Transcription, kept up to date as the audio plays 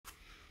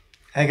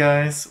Hey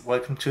guys,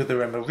 welcome to the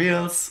Rainbow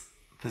Reels.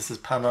 This is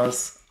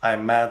Panos,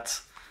 I'm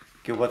Matt.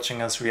 You're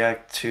watching us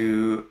react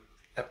to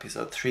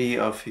episode 3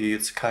 of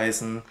Jujutsu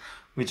Kaisen.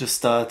 We just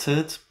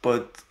started,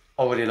 but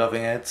already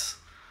loving it.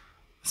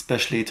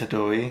 Especially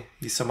Tadori.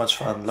 He's so much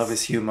fun, love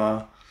his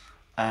humor,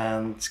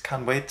 and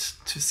can't wait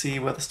to see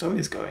where the story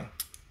is going.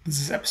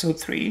 This is episode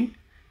 3,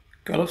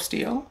 Girl of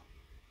Steel.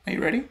 Are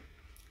you ready?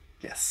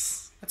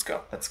 Yes. Let's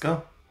go. Let's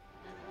go.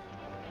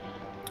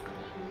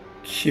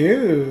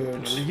 Cute.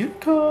 Little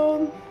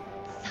unicorn.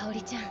 沙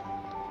織ちゃん、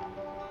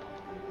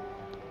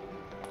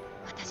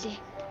私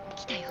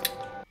来たよ。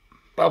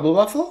 Bubble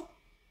waffle?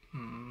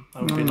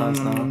 That would be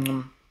nice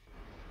now.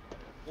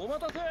 お待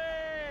たせ。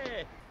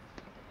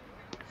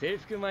制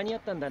服間に合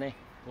ったんだね。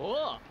お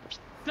お、ぴっ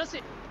た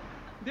し。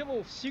で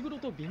も伏黒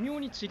と微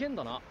妙に違えん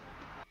だな。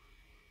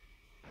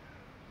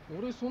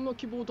俺そんな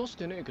希望出し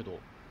てねえけど。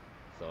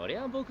そり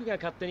ゃ僕が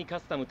勝手にカ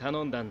スタム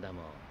頼んだんだ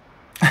もん。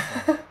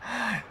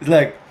It's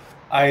like,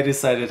 I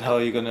decided how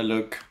you're gonna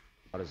look.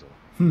 あるぞ。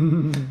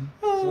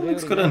Oh,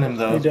 looks good on him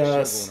though. He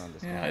does.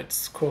 Yeah,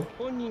 it's cool.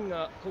 本人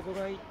がここ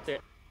がいいっ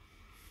て。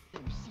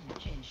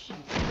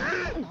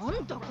な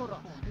んだこら、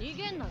逃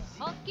げんなよ。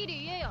はっき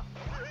り言えよ。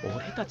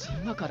俺たち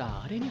今か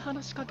らあれに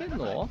話しかけん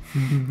の？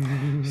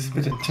 Just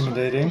a bit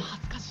intimidating.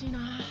 恥ずかしいな。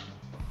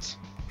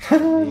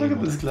Look at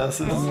his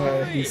glasses.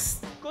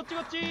 He's こっち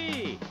こっ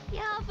ち。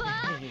やばい。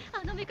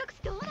あの目隠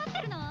しどうなっ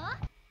てるの？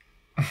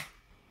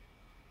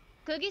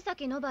釘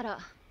崎野原、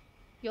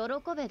喜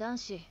べ男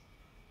子。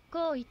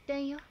こう言って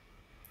んよ。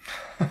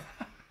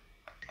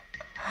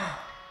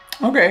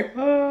okay.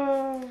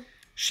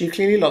 She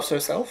clearly loves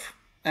herself,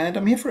 and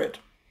I'm here for it.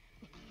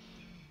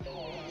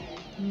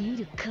 見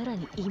るから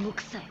に芋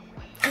臭い。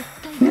絶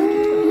対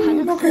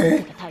鼻くそつ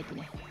けたタイプ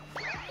ね。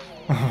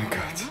 Oh my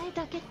god. 名前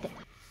だけって。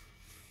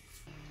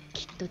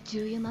きっと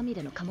重油まみ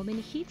れのカモメ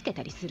に火つけ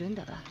たりするん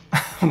だわ。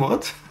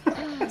What?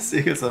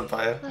 Seagulls on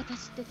fire.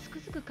 私ってつく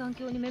づく環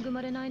境に恵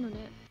まれないのね。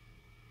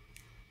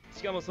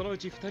しかもそのう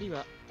ち2人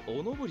は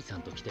おのぼりさ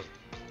んと来てる。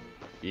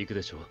行く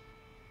でしょう。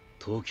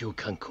東京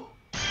観光。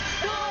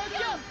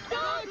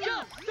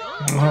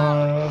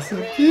 Oh, so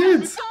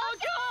cute.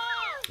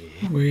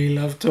 We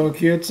love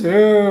Tokyo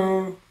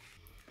too.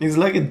 He's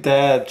like a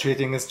dad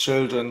treating his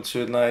children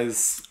to a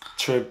nice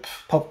trip.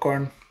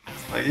 Popcorn.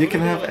 Like, you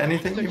can have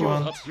anything you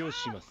want.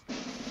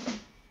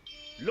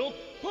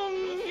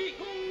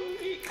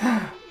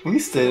 We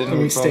stayed in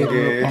We stayed in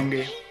Roppongi.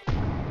 Roppongi.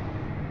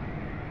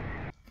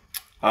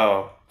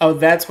 Oh, Oh,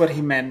 that's what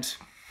he meant.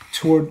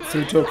 Toured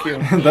through Tokyo.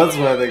 that's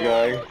where they're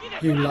going.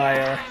 You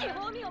liar.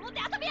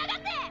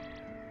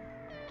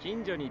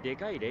 近所にで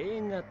かい霊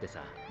園があって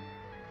さ、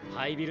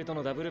ハイビルと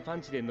のダブルパ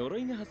ンチで呪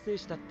いが発生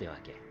したってわ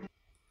け。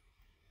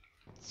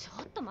ち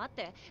ょっと待っ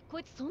て、こ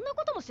いつそんな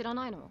ことも知ら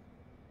ないの？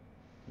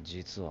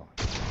実は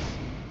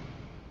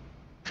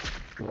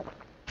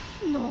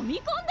飲み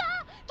込ん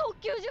だ特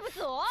級呪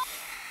物を？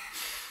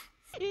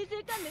衛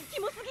生観念キ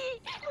モすぎ。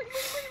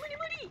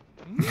無理。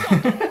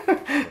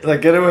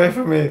 Like, get away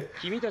from me.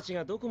 君たち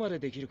がどこまで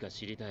できるか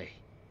知りたい。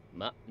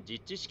ま、実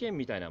地試験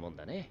みたいなもん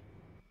だね。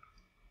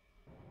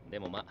で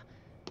もま、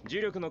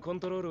重力のコン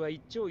トロールは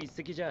一朝一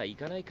夕じゃい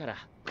かないから、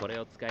これ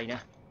を使い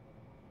な。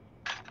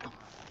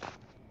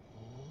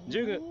ジ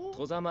ュグ、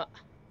戸様。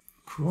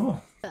 Cool.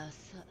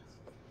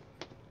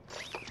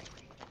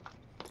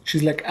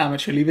 She's like,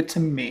 amateur, leave it to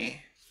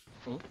me.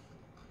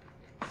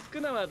 ス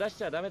クナは出し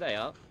ちゃダメだ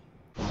よ。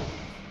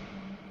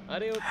あ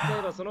れを使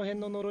えばその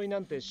辺の呪いな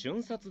んて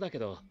瞬殺だけ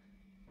ど、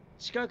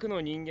近くの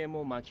人間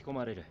も巻き込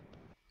まれる。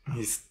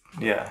He's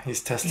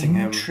testing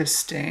him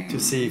Interesting. to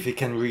see if he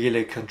can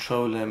really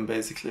control him,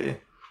 basically.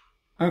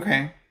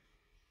 Okay.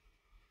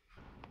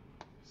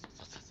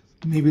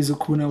 Maybe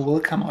Sukuna will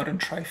come out and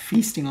try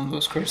feasting on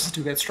those curses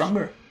to get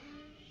stronger.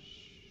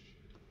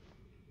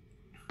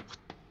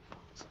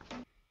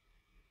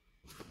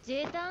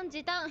 時短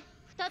時短、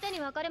二手に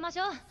分かれまし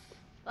ょう。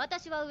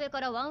私は上か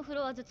らワンフ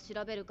ロアずつ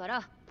調べるか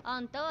ら、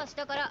あんたは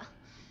下から。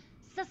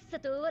さっさ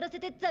と終わらせ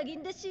てザギ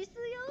ンでシスよ。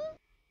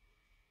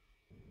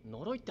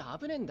呪いって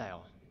危ねえんだ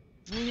よ。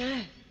最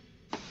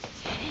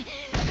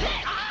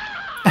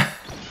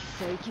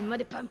近ま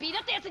でパンピーだ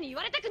ったやつに言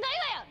われたくないわ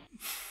よ。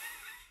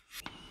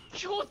今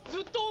日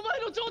ずっとお前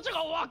の情緒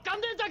がわか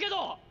んねえんだけど。だ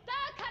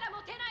から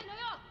モテないの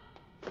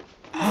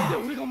よ。なんで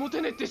俺がモ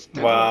テねえって知って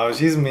るの？ Wow,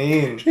 she's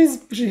mean.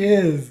 She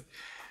is.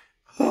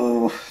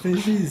 Oh,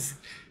 she's.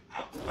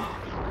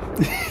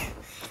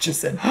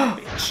 Just said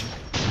bitch.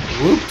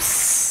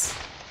 Whoops.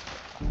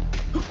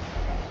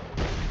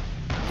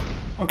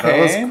 That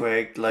Okay. was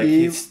quick. Like,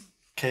 he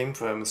came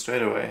for him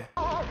straight away.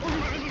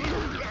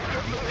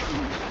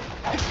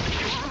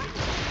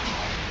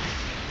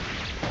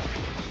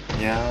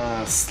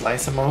 Yeah,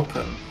 slice him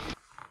open.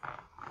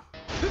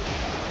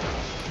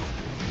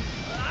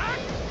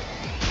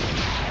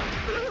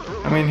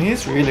 I mean,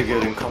 he's really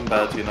good in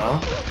combat, you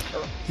know?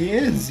 He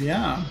is,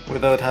 yeah.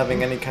 Without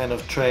having any kind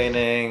of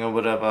training or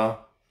whatever.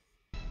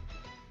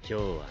 今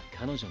日は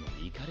彼女の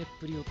イカれっ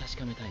ぷりを確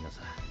かめたいの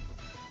さ。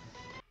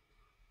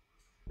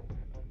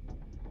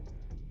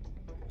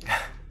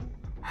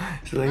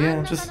She's like,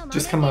 yeah,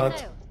 just come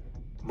out.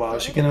 Wow,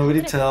 she can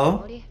already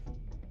tell.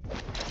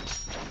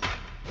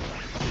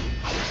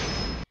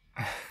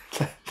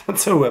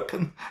 That's a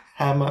weapon.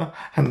 Hammer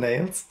and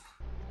nails.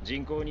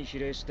 人口に比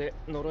例して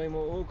呪い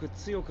も多く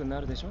強く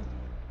なるでしょ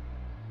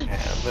Yeah,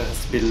 there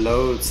has to be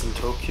loads in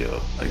Tokyo.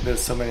 Like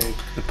there's so many,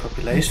 the In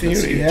population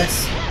is theory, huge.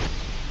 yes.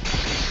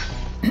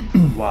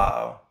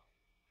 Wow.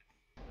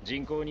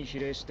 人口に比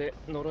例して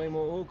呪い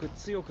も多く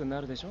強く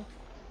なるでしょ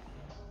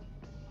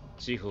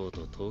地方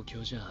と東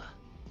京じゃ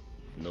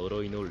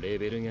呪いのレ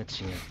ベルが違う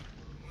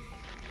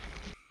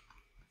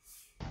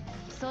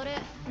それ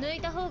抜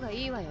いた方が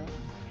いいわよ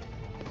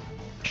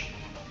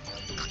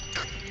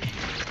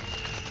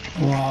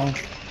Wow,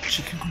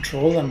 she can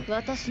control them.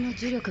 私の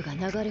呪力が流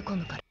れ込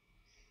むから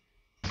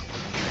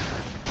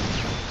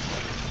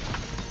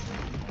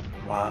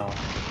Wow.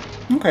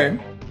 Okay.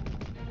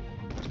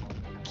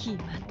 決まっ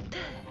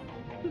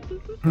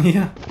た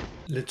Yeah.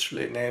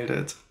 Literally nailed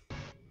it.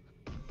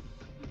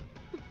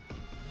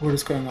 What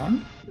is going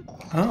on?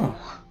 Oh.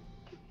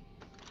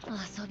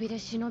 遊びで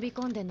忍び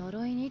込んで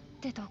呪いにっ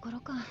てところ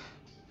か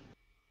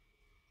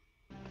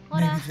ほ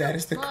ら Maybe that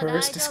is the もう curse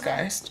大丈夫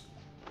disguised.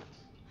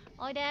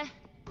 おいで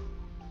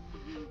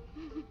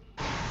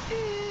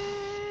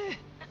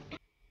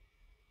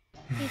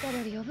イタ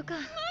ドリ呼ぶか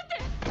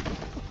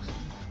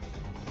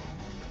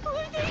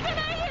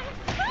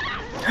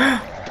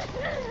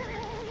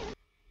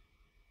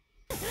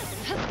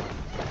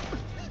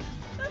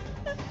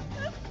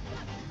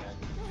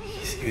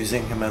He's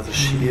using him as a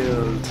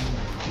shield.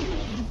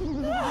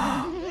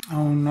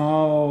 Oh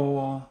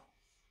no.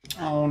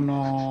 Oh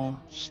no.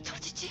 人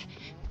質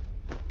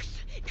く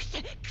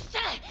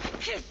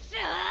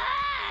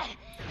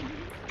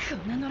そ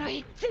こんな呪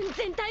い全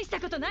然大した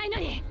ことないの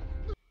に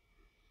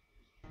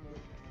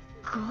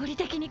合理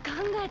的に考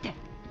えて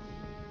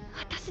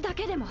私だ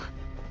けでも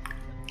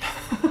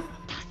助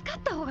かっ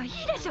た方がいい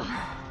でしょ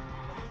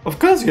Of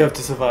course you have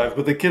to survive,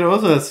 but the kid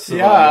also has to survive.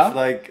 Yeah.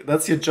 Like,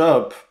 that's your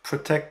job.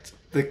 Protect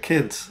the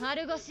kid.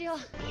 丸腰よ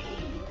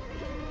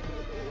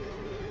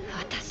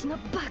私の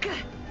バカ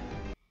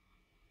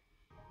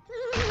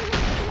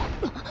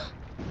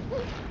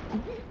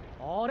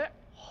あれ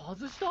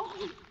外した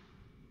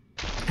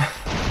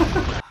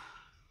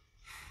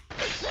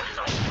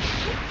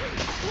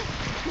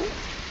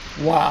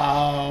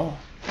Wow.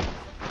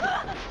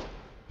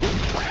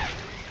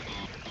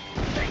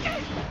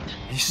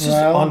 He's just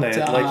Well on it.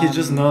 Like, he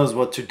just done. knows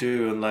what to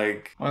do and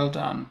like... Well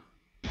done.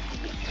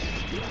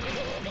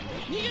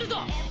 逃げるぞ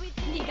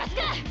逃がす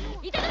か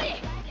イタドリ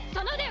そ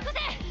の腕よこ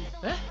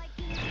せ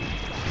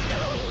え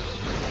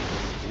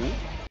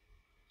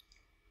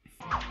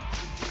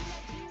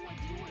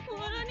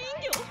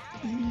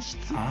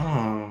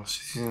Oh,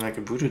 she's using like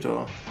a voodoo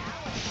doll.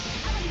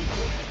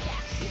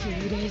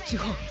 幽霊地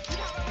方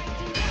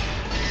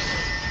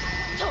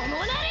友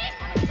な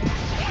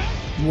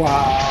り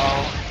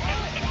Wow.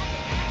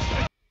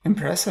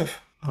 Impressive.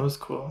 That was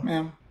cool.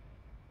 Yeah.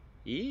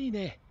 いい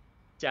ね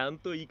ちゃん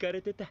と行か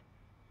れてた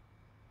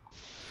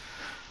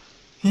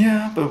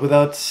Yeah, but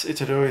without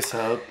Itadori's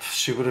help,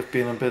 she would have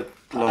been a bit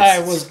lost. I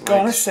was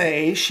gonna like-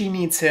 say she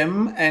needs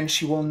him and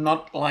she will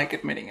not like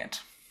admitting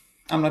it.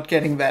 I'm not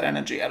getting that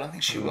energy. I don't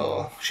think she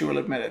will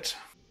admit it.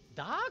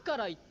 だか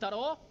ら言った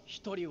ろ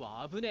一人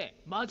は危ね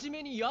え真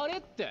面目にやれ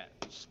って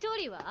一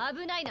人は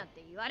危ないなん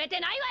て言われて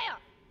ないわよ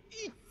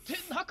言っ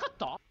てなかっ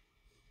た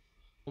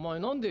お前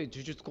なんで呪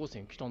術高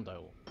専来たんだ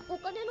よお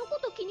金のこ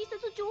と気にせ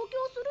ず上京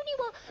するに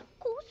は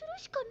こうする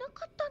しかな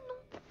かっ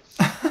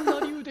たのそ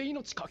んな理由で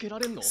命かけら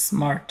れんの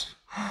Smart.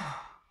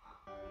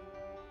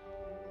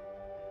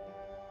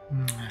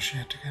 She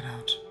had to get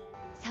out.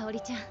 沙織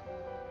ちゃん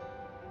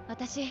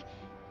私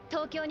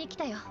東京に来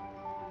たよ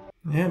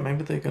Yeah,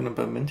 maybe they're gonna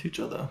bump into each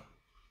other.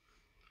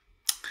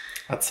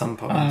 At some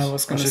point. I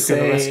was Or gonna she's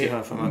gonna rescue say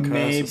her from a curse or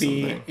maybe,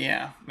 something.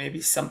 yeah,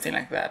 maybe something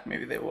like that.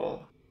 Maybe they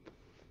will.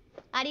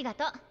 ありが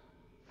と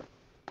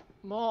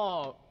うま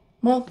あ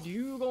Well, 理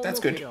由が多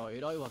that's け good. りゃ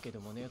偉いわけで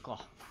もねえかは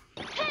い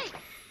俺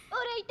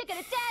言ったか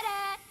らチャ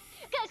ラ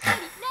かし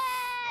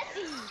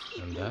こ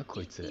りなーしなんだこ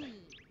いつ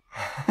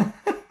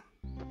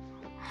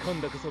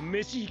今度こそ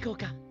飯行こう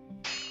か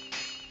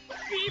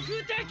ビ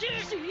フ的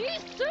シー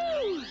ス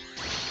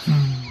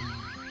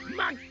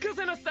任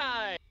せな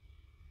さい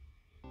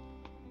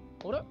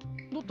あれ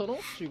どったの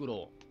シグ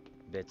ロ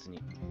別に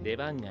出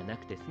番がな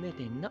くて拗ね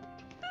てんの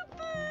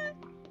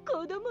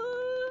子供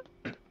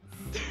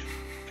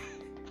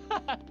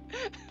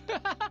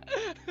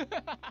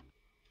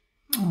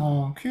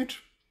Oh, cute.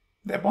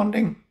 They're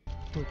bonding.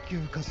 特急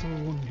仮想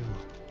音量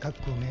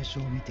名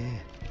称を見て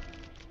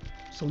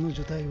その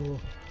受体を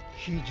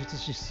非術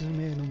師数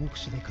名の目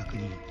視で確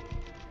認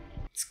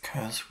It's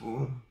curse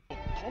wound.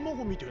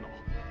 卵みてえな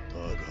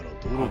だから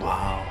Oh,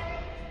 wow.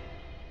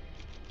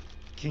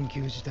 緊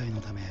急事態の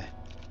ため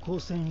高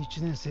専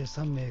1年生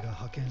3名が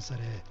派遣さ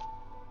れ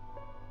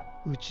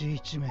うち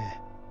1名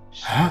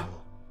死亡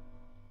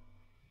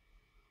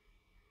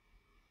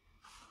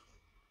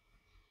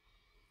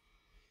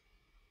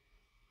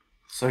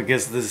So I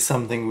guess this is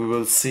something we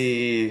will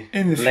see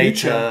In the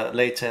future.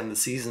 later in the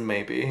season,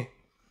 maybe.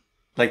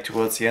 Like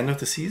towards the end of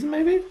the season,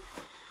 maybe?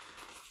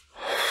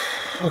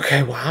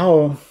 Okay,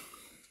 wow.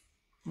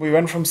 We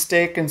went from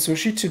steak and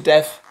sushi to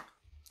death.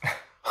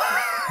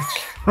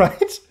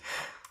 Right?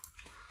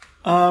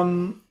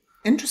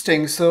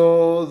 Interesting.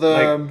 So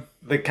Like,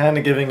 they're kind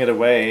of giving it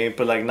away,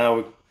 but like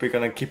now we're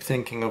gonna keep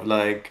thinking of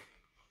like,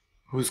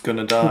 who's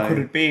gonna die? who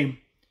could it be?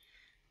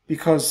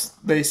 Because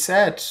they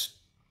said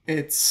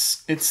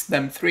it's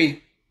them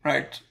three,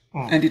 right?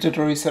 And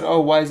Itadori said, "Oh,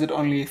 why is it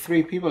only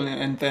 3 people?"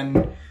 And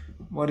then,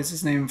 what is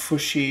his name?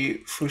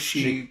 Fushigoma.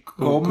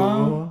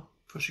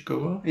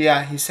 Fushigoma?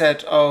 Yeah, he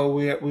said, "Oh,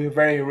 we're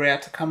very rare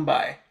to come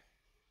by."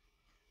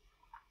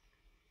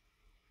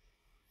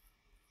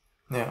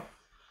 Yeah.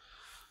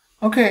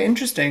 Okay,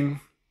 interesting.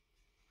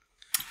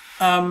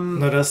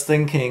 No, just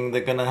thinking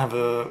they're gonna have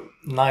a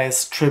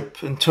nice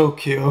trip in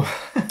Tokyo.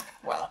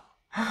 Well,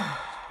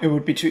 it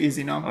would be too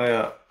easy, no? Oh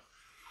yeah.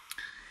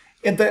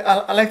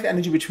 I like the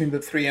energy between the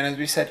 3, and as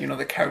we said,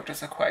 the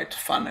characters are quite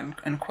fun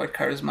and quite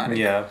charismatic.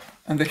 Yeah.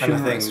 And the And I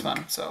humor is think-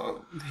 fun.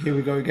 So here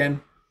we go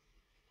again.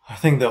 I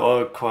think they're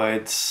all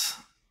quite,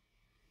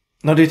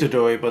 not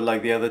Itadori, but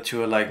like the other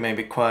 2 are like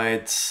maybe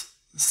quite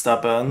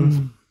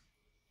stubborn.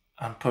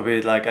 And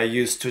probably like are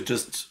used to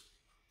just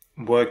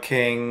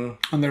working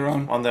On their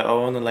own. on their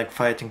own and like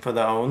fighting for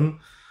their own.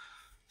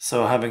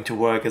 So having to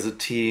work as a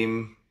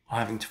team or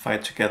having to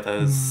fight together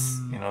is,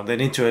 they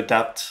need to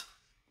adapt.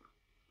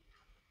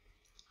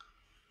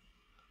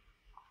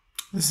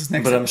 This is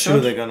next But I'm episode. sure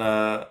they're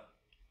gonna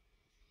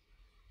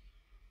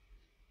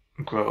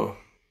grow.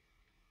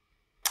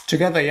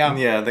 Together, yeah.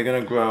 Yeah, they're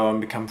gonna grow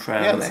and become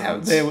friends. Yeah,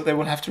 and- they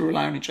will have to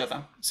rely on each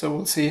other. So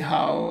we'll see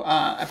how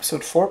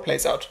episode 4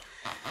 plays out.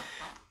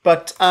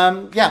 But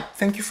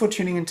thank you for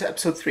tuning into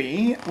episode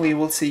 3. We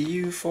will see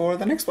you for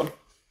the next one.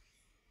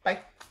 Bye.